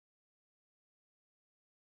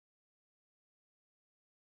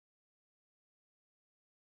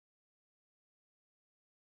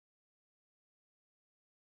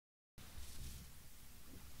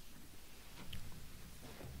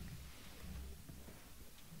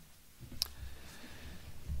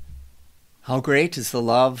How great is the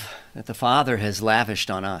love that the Father has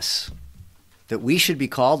lavished on us, that we should be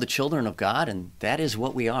called the children of God, and that is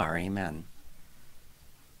what we are. Amen.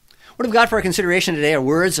 Word of God for our consideration today are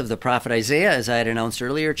words of the prophet Isaiah, as I had announced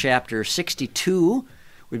earlier, chapter 62.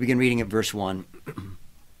 We begin reading at verse 1.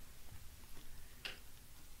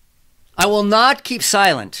 I will not keep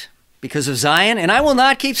silent because of Zion, and I will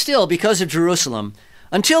not keep still because of Jerusalem,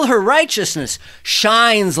 until her righteousness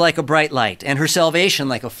shines like a bright light and her salvation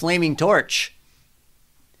like a flaming torch.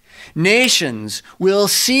 Nations will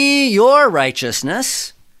see your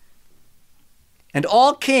righteousness, and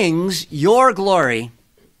all kings your glory.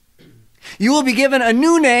 You will be given a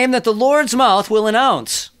new name that the Lord's mouth will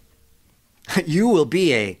announce. You will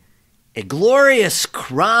be a glorious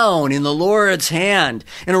crown in the Lord's hand,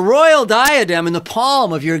 and a royal diadem in the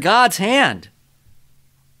palm of your God's hand.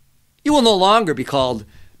 You will no longer be called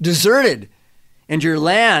deserted, and your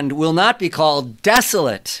land will not be called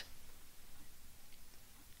desolate.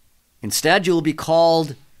 Instead, you will be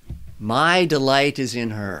called, My delight is in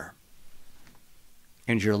her,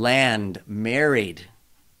 and your land married.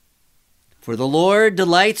 For the Lord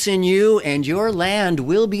delights in you, and your land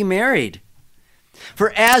will be married.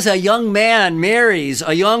 For as a young man marries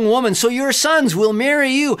a young woman, so your sons will marry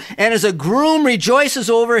you, and as a groom rejoices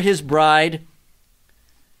over his bride,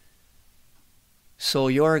 so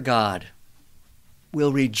your God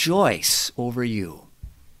will rejoice over you.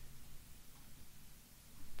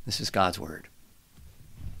 This is God's word.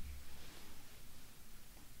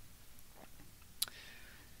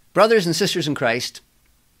 Brothers and sisters in Christ,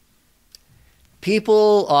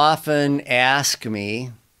 people often ask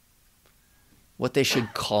me what they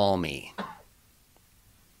should call me.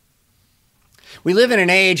 We live in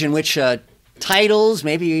an age in which titles,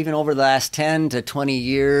 maybe even over the last 10 to 20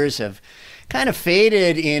 years, have kind of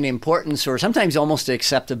faded in importance or sometimes almost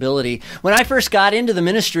acceptability. When I first got into the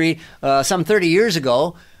ministry some 30 years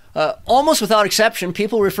ago, almost without exception,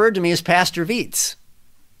 people referred to me as Pastor Vietz.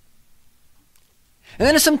 And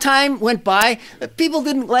then as some time went by, people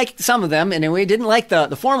didn't like, some of them anyway, didn't like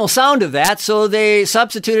the formal sound of that, so they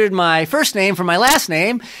substituted my first name for my last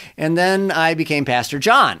name, and then I became Pastor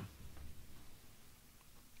John.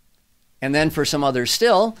 And then for some others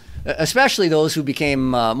still, especially those who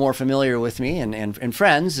became more familiar with me and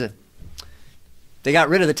friends, they got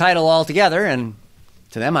rid of the title altogether, and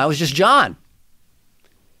to them I was just John.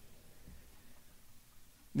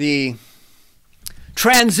 The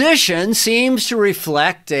transition seems to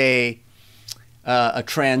reflect a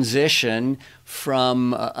transition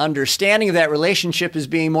from understanding of that relationship as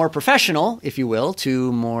being more professional, if you will,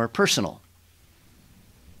 to more personal.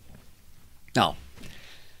 Now,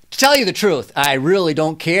 to tell you the truth, I really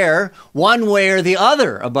don't care one way or the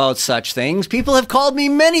other about such things. People have called me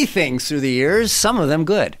many things through the years, some of them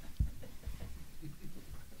good.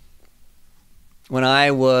 When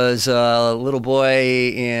I was a little boy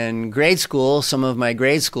in grade school, some of my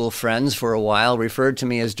grade school friends for a while referred to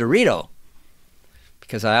me as Dorito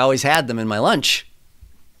because I always had them in my lunch.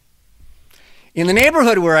 In the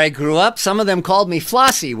neighborhood where I grew up, some of them called me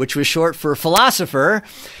Flossie, which was short for philosopher,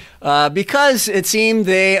 because it seemed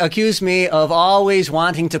they accused me of always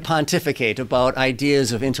wanting to pontificate about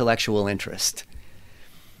ideas of intellectual interest.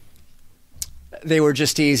 They were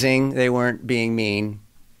just teasing. They weren't being mean,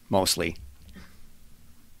 mostly.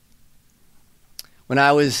 When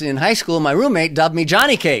I was in high school, my roommate dubbed me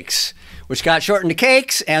Johnny Cakes, which got shortened to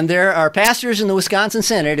Cakes, and there are pastors in the Wisconsin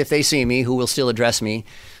Synod, if they see me, who will still address me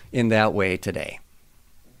in that way today.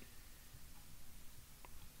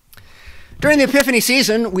 During the Epiphany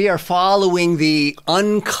season, we are following the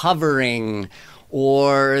uncovering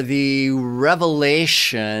or the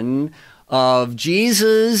revelation of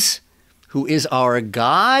Jesus, who is our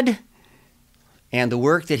God, and the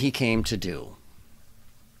work that he came to do.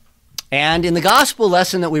 And in the gospel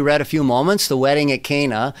lesson that we read a few moments, the wedding at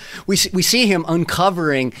Cana, we see him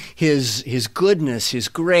uncovering his goodness, his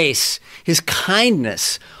grace, his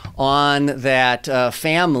kindness on that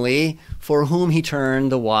family for whom he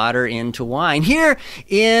turned the water into wine. Here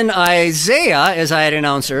in Isaiah, as I had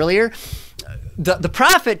announced earlier, the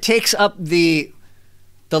prophet takes up the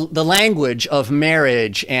language of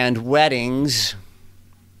marriage and weddings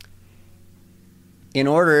in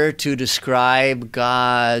order to describe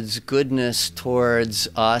God's goodness towards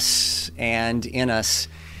us and in us.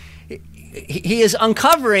 He is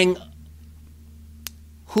uncovering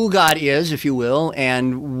who God is, if you will,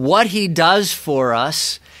 and what he does for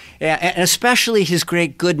us, and especially his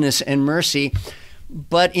great goodness and mercy,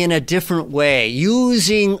 but in a different way,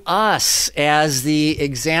 using us as the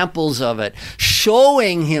examples of it,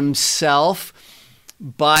 showing himself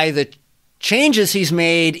by the changes he's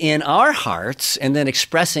made in our hearts and then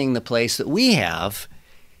expressing the place that we have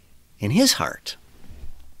in his heart.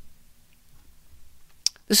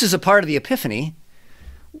 This is a part of the Epiphany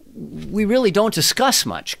we really don't discuss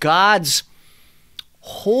much. God's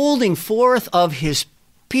holding forth of his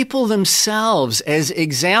people themselves as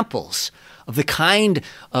examples of the kind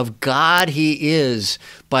of God he is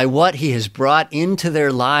by what he has brought into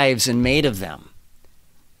their lives and made of them.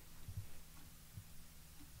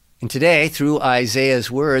 And today, through Isaiah's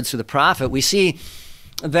words, through the prophet, we see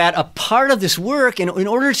that a part of this work, in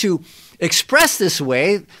order to express this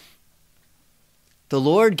way, the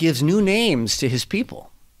Lord gives new names to his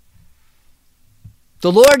people.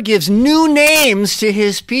 The Lord gives new names to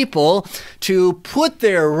his people to put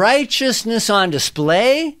their righteousness on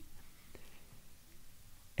display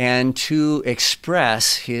and to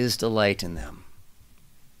express his delight in them.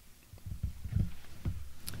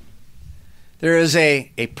 There is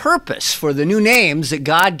a purpose for the new names that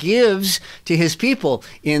God gives to his people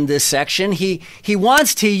in this section. He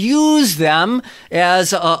wants to use them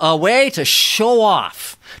as a way to show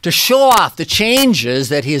off the changes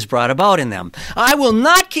that he has brought about in them. I will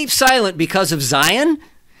not keep silent because of Zion,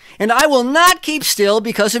 and I will not keep still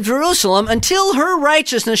because of Jerusalem until her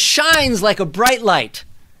righteousness shines like a bright light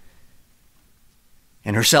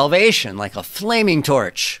and her salvation like a flaming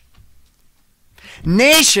torch.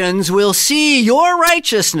 Nations will see your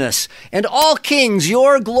righteousness, and all kings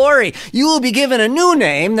your glory. You will be given a new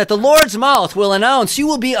name that the Lord's mouth will announce. You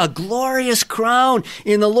will be a glorious crown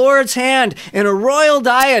in the Lord's hand, and a royal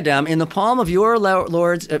diadem in the palm of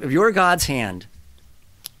your God's hand.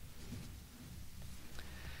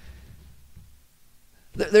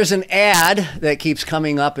 There's an ad that keeps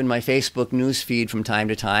coming up in my Facebook news feed from time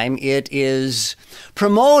to time. It is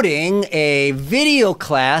promoting a video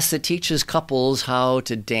class that teaches couples how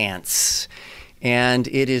to dance, and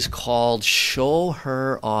it is called Show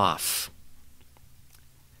Her Off.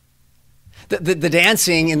 The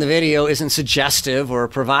dancing in the video isn't suggestive or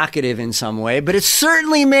provocative in some way, but it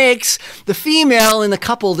certainly makes the female in the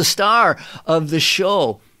couple the star of the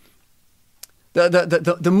show.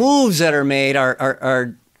 The moves that are made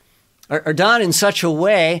are done in such a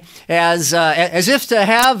way as if to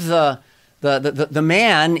have the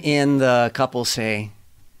man in the couple say,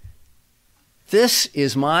 "This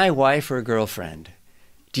is my wife or girlfriend.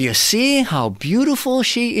 Do you see how beautiful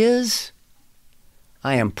she is?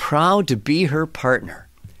 I am proud to be her partner."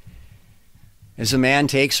 As the man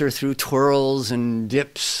takes her through twirls and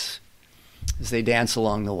dips as they dance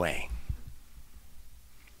along the way.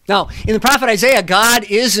 Now, in the prophet Isaiah, God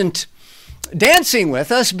isn't dancing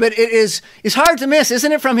with us, but it's hard to miss,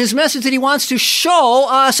 isn't it, from his message that he wants to show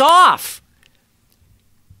us off.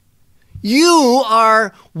 You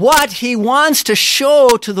are what he wants to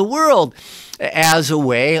show to the world as a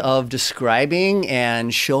way of describing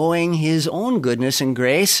and showing his own goodness and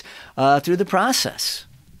grace through the process.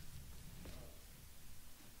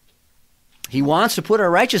 He wants to put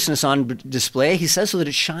our righteousness on display, he says, so that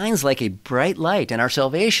it shines like a bright light, and our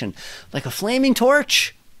salvation like a flaming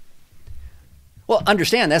torch. Well,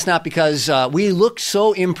 understand, that's not because we look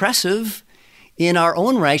so impressive in our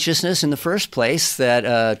own righteousness in the first place that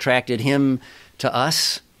attracted him to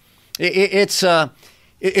us. It's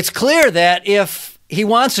clear that if he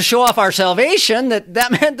wants to show off our salvation,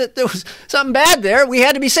 that meant that there was something bad there we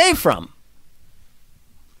had to be saved from.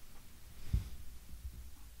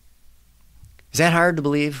 Is that hard to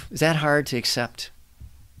believe? Is that hard to accept?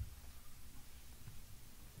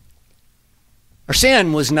 Our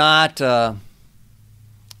sin was not just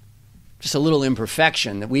a little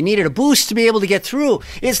imperfection that we needed a boost to be able to get through.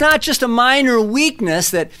 It's not just a minor weakness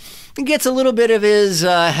that gets a little bit of his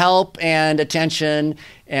help and attention,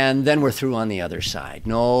 and then we're through on the other side.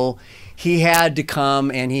 No, he had to come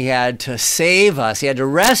and he had to save us. He had to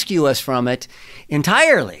rescue us from it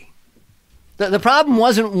entirely. The problem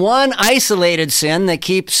wasn't one isolated sin that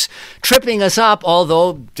keeps tripping us up,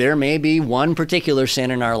 although there may be one particular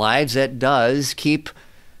sin in our lives that does keep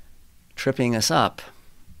tripping us up.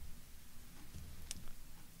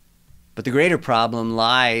 But the greater problem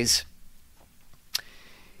lies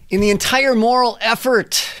in the entire moral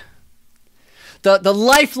effort, the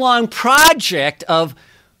lifelong project of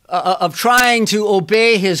trying to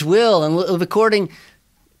obey his will and live according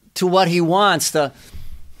to what he wants, the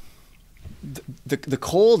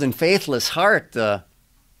cold and faithless heart, the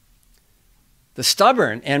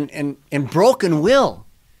stubborn and broken will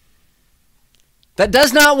that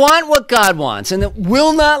does not want what God wants and that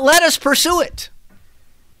will not let us pursue it.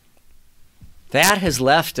 That has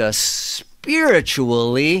left us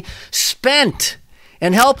spiritually spent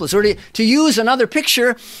and helpless. Or to use another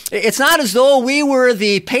picture, it's not as though we were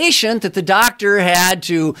the patient that the doctor had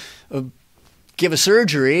to give a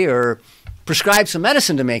surgery or prescribe some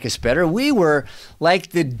medicine to make us better. We were like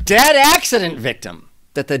the dead accident victim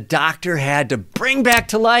that the doctor had to bring back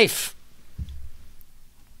to life.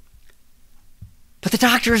 But the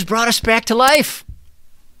doctor has brought us back to life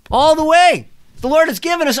all the way. The Lord has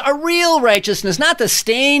given us a real righteousness, not the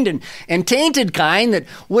stained and tainted kind that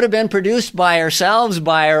would have been produced by ourselves,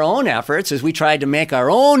 by our own efforts, as we tried to make our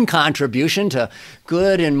own contribution to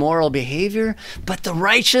good and moral behavior, but the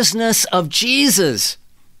righteousness of Jesus.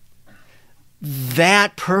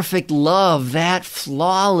 That perfect love, that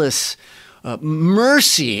flawless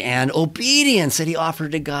mercy and obedience that he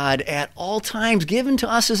offered to God at all times, given to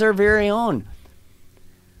us as our very own.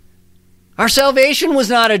 Our salvation was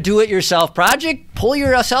not a do-it-yourself project. Pull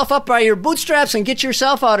yourself up by your bootstraps and get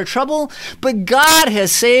yourself out of trouble. But God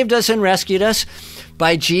has saved us and rescued us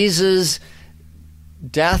by Jesus'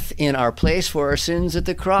 death in our place for our sins at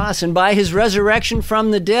the cross, and by his resurrection from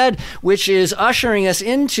the dead, which is ushering us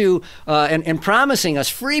into and promising us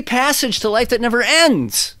free passage to life that never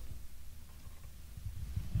ends.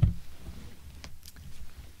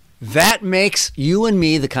 That makes you and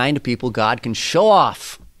me the kind of people God can show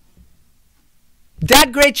off.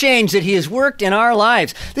 That great change that he has worked in our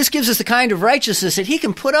lives. This gives us the kind of righteousness that he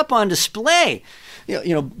can put up on display.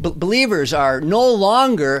 Believers are no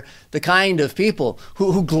longer the kind of people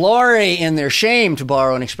who glory in their shame, to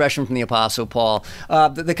borrow an expression from the Apostle Paul.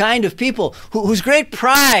 The kind of people whose great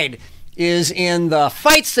pride is in the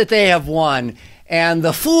fights that they have won, and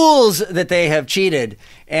the fools that they have cheated,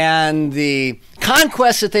 and the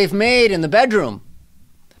conquests that they've made in the bedroom,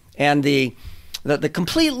 and the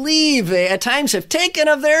complete leave they at times have taken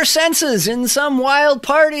of their senses in some wild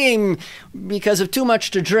partying because of too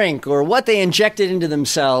much to drink, or what they injected into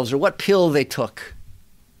themselves, or what pill they took.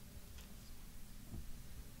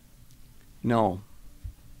 No.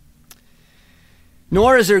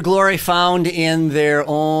 Nor is their glory found in their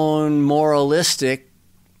own moralistic,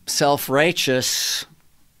 self-righteous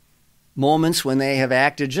moments when they have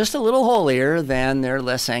acted just a little holier than their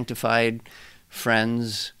less sanctified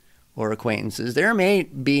friends or acquaintances. There may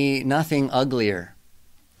be nothing uglier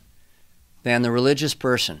than the religious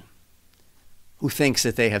person who thinks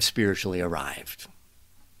that they have spiritually arrived.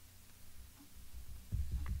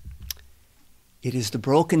 It is the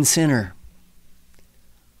broken sinner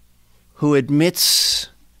who admits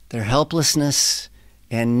their helplessness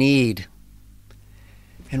and need,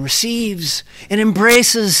 and receives and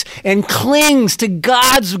embraces and clings to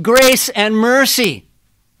God's grace and mercy,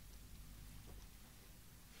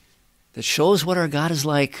 that shows what our God is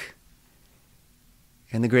like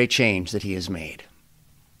and the great change that he has made.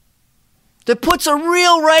 That puts a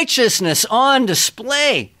real righteousness on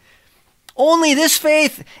display. Only this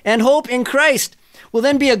faith and hope in Christ will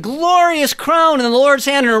then be a glorious crown in the Lord's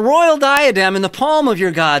hand and a royal diadem in the palm of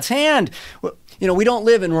your God's hand. We don't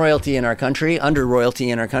live in royalty in our country, under royalty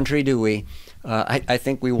in our country, do we? I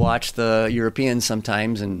think we watch the Europeans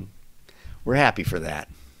sometimes, and we're happy for that.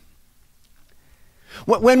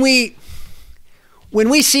 When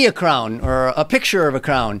we see a crown or a picture of a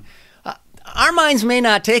crown, our minds may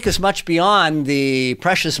not take us much beyond the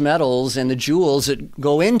precious metals and the jewels that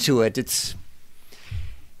go into it. It's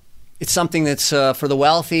something that's for the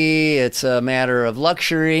wealthy. It's a matter of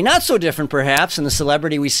luxury. Not so different, perhaps, in the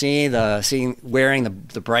celebrity we see, wearing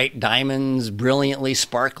the bright diamonds brilliantly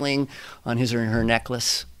sparkling on his or her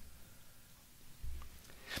necklace.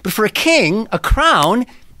 But for a king, a crown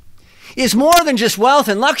is more than just wealth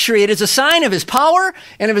and luxury. It is a sign of his power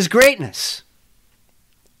and of his greatness.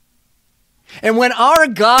 And when our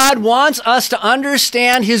God wants us to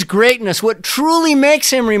understand his greatness, what truly makes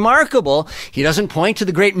him remarkable, he doesn't point to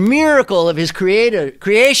the great miracle of his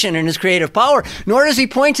creation and his creative power, nor does he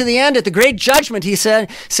point to the end at the great judgment he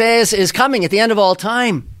says is coming at the end of all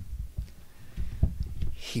time.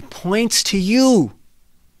 He points to you.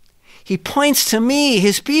 He points to me,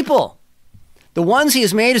 his people. The ones he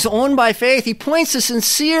has made his own by faith. He points to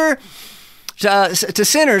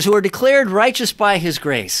sinners who are declared righteous by his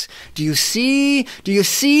grace. Do you see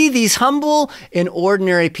these humble and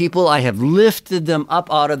ordinary people? I have lifted them up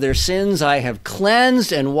out of their sins. I have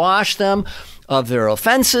cleansed and washed them of their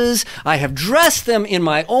offenses. I have dressed them in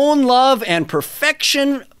my own love and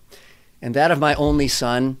perfection and that of my only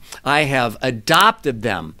Son. I have adopted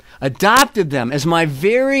them as my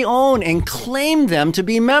very own, and claimed them to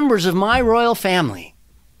be members of my royal family.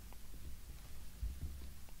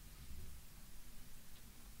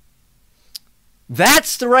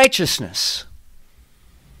 That's the righteousness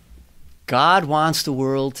God wants the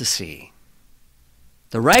world to see.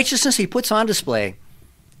 The righteousness he puts on display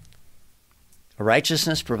a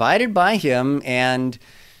righteousness provided by him and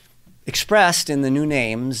expressed in the new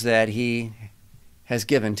names that he has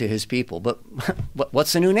given to his people. But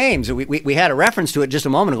what's the new names? We had a reference to it just a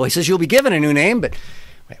moment ago. He says, you'll be given a new name, but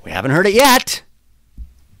we haven't heard it yet.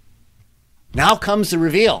 Now comes the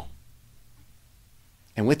reveal.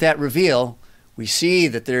 And with that reveal, we see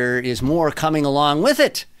that there is more coming along with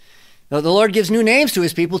it. The Lord gives new names to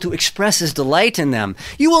his people to express his delight in them.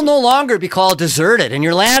 You will no longer be called deserted, and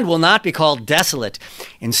your land will not be called desolate.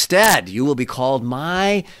 Instead, you will be called,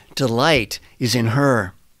 my delight is in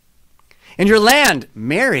her. And your land,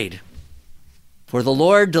 married. For the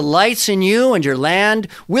Lord delights in you, and your land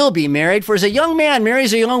will be married. For as a young man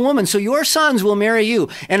marries a young woman, so your sons will marry you.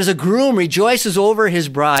 And as a groom rejoices over his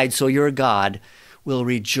bride, so your God will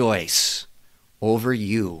rejoice over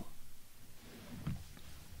you.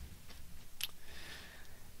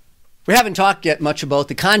 We haven't talked yet much about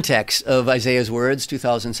the context of Isaiah's words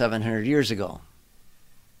 2,700 years ago.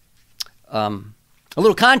 A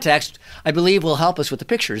little context, I believe, will help us with the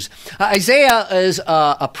pictures. Isaiah is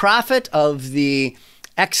a prophet of the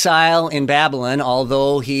exile in Babylon.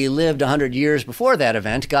 Although he lived 100 years before that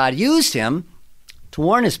event, God used him to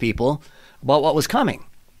warn his people about what was coming.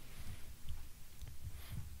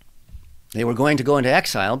 They were going to go into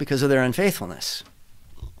exile because of their unfaithfulness.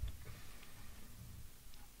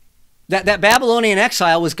 That Babylonian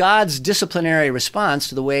exile was God's disciplinary response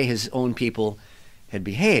to the way his own people had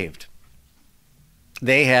behaved.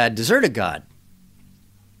 They had deserted God.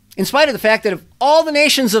 In spite of the fact that of all the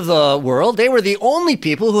nations of the world, they were the only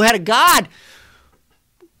people who had a God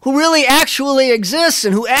who really actually exists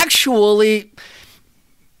and who actually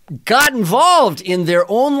got involved in their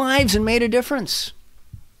own lives and made a difference.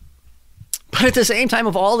 But at the same time,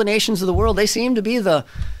 of all the nations of the world, they seemed to be the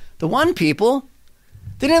one people.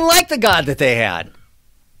 They didn't like the God that they had.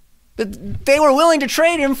 But they were willing to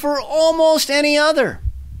trade him for almost any other.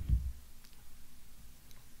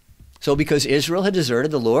 So because Israel had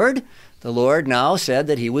deserted the Lord now said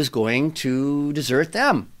that he was going to desert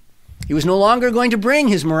them. He was no longer going to bring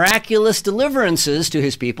his miraculous deliverances to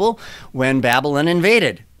his people when Babylon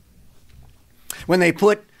invaded. When they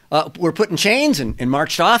were put in chains and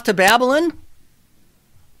marched off to Babylon,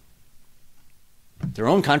 their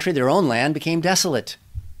own country, their own land became desolate,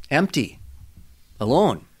 empty,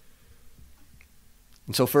 alone.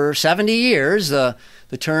 And so for 70 years, the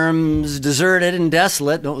terms deserted and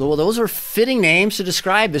desolate, well, those are fitting names to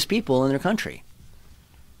describe this people and their country.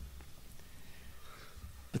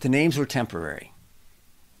 But the names were temporary.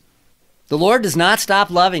 The Lord does not stop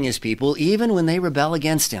loving his people even when they rebel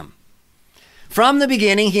against him. From the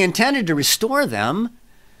beginning, he intended to restore them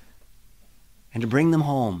and to bring them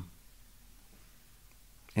home,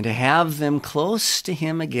 and to have them close to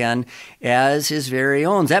him again as his very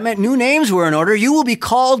own. That meant new names were in order. You will be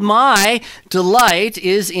called, my delight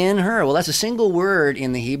is in her. Well, that's a single word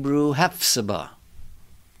in the Hebrew, Hephzibah.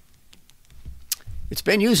 It's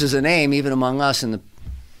been used as a name even among us in the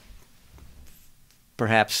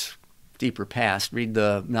perhaps deeper past. Read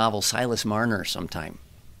the novel Silas Marner sometime.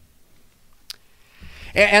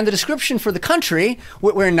 And the description for the country,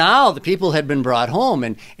 where now the people had been brought home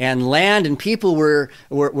and land and people were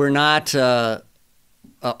not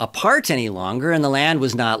apart any longer, and the land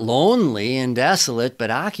was not lonely and desolate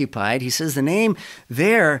but occupied. He says the name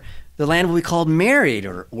there, the land will be called married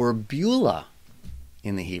or Beulah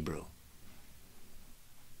in the Hebrew.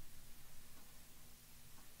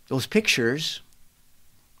 Those pictures,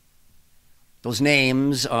 those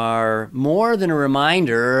names are more than a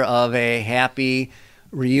reminder of a happy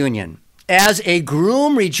reunion. As a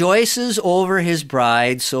groom rejoices over his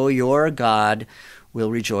bride, so your God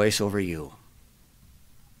will rejoice over you.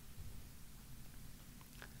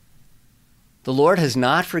 The Lord has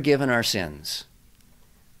not forgiven our sins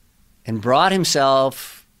and brought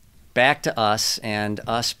himself back to us and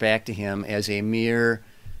us back to him as a mere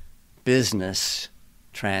business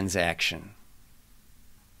transaction.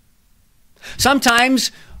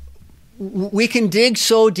 Sometimes we can dig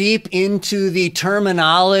so deep into the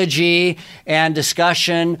terminology and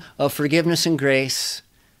discussion of forgiveness and grace,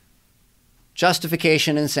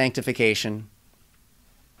 justification and sanctification,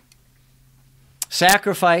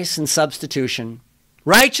 sacrifice and substitution,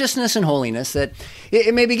 righteousness and holiness, that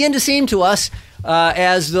it may begin to seem to us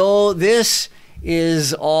as though this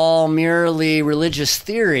is all merely religious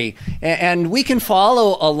theory. And we can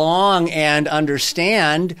follow along and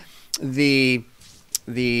understand the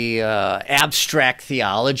abstract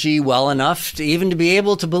theology well enough to even to be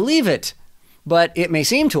able to believe it. But it may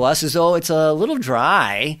seem to us as though it's a little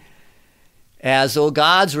dry, as though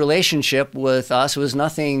God's relationship with us was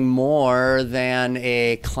nothing more than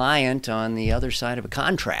a client on the other side of a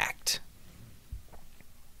contract.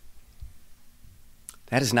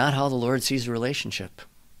 That is not how the Lord sees a relationship.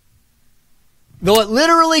 Though it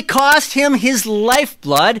literally cost him his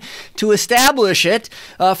lifeblood to establish it,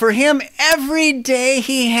 for him, every day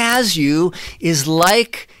he has you is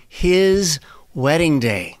like his wedding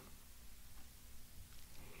day.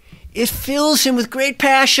 It fills him with great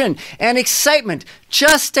passion and excitement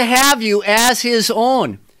just to have you as his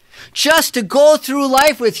own, just to go through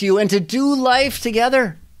life with you and to do life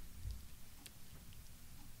together.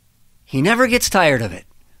 He never gets tired of it.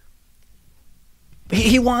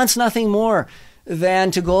 He wants nothing more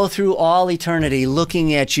than to go through all eternity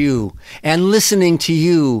looking at you and listening to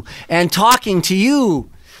you and talking to you.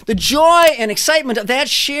 The joy and excitement of that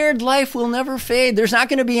shared life will never fade. There's not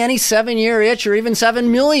going to be any 7-year itch or even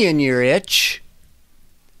 7 million year itch,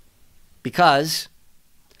 because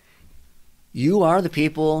you are the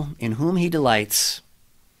people in whom he delights.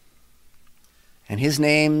 And his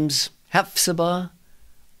names, Hephzibah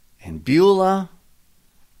and Beulah,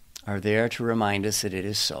 are there to remind us that it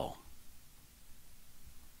is so.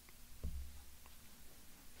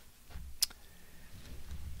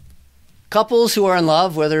 Couples who are in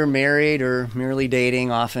love, whether married or merely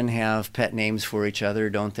dating, often have pet names for each other,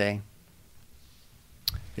 don't they?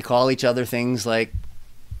 They call each other things like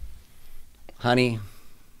honey,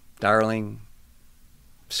 darling,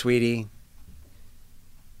 sweetie,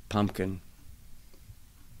 pumpkin.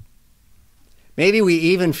 Maybe we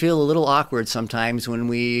even feel a little awkward sometimes when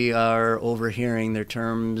we are overhearing their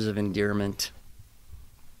terms of endearment.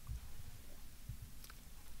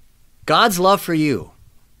 God's love for you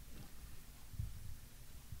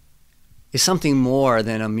is something more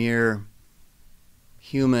than a mere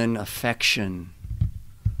human affection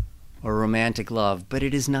or romantic love, but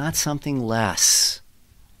it is not something less.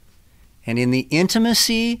 And in the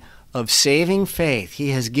intimacy of saving faith,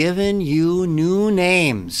 he has given you new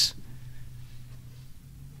names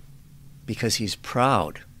because he's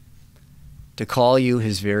proud to call you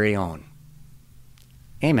his very own.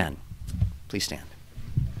 Amen. Please stand.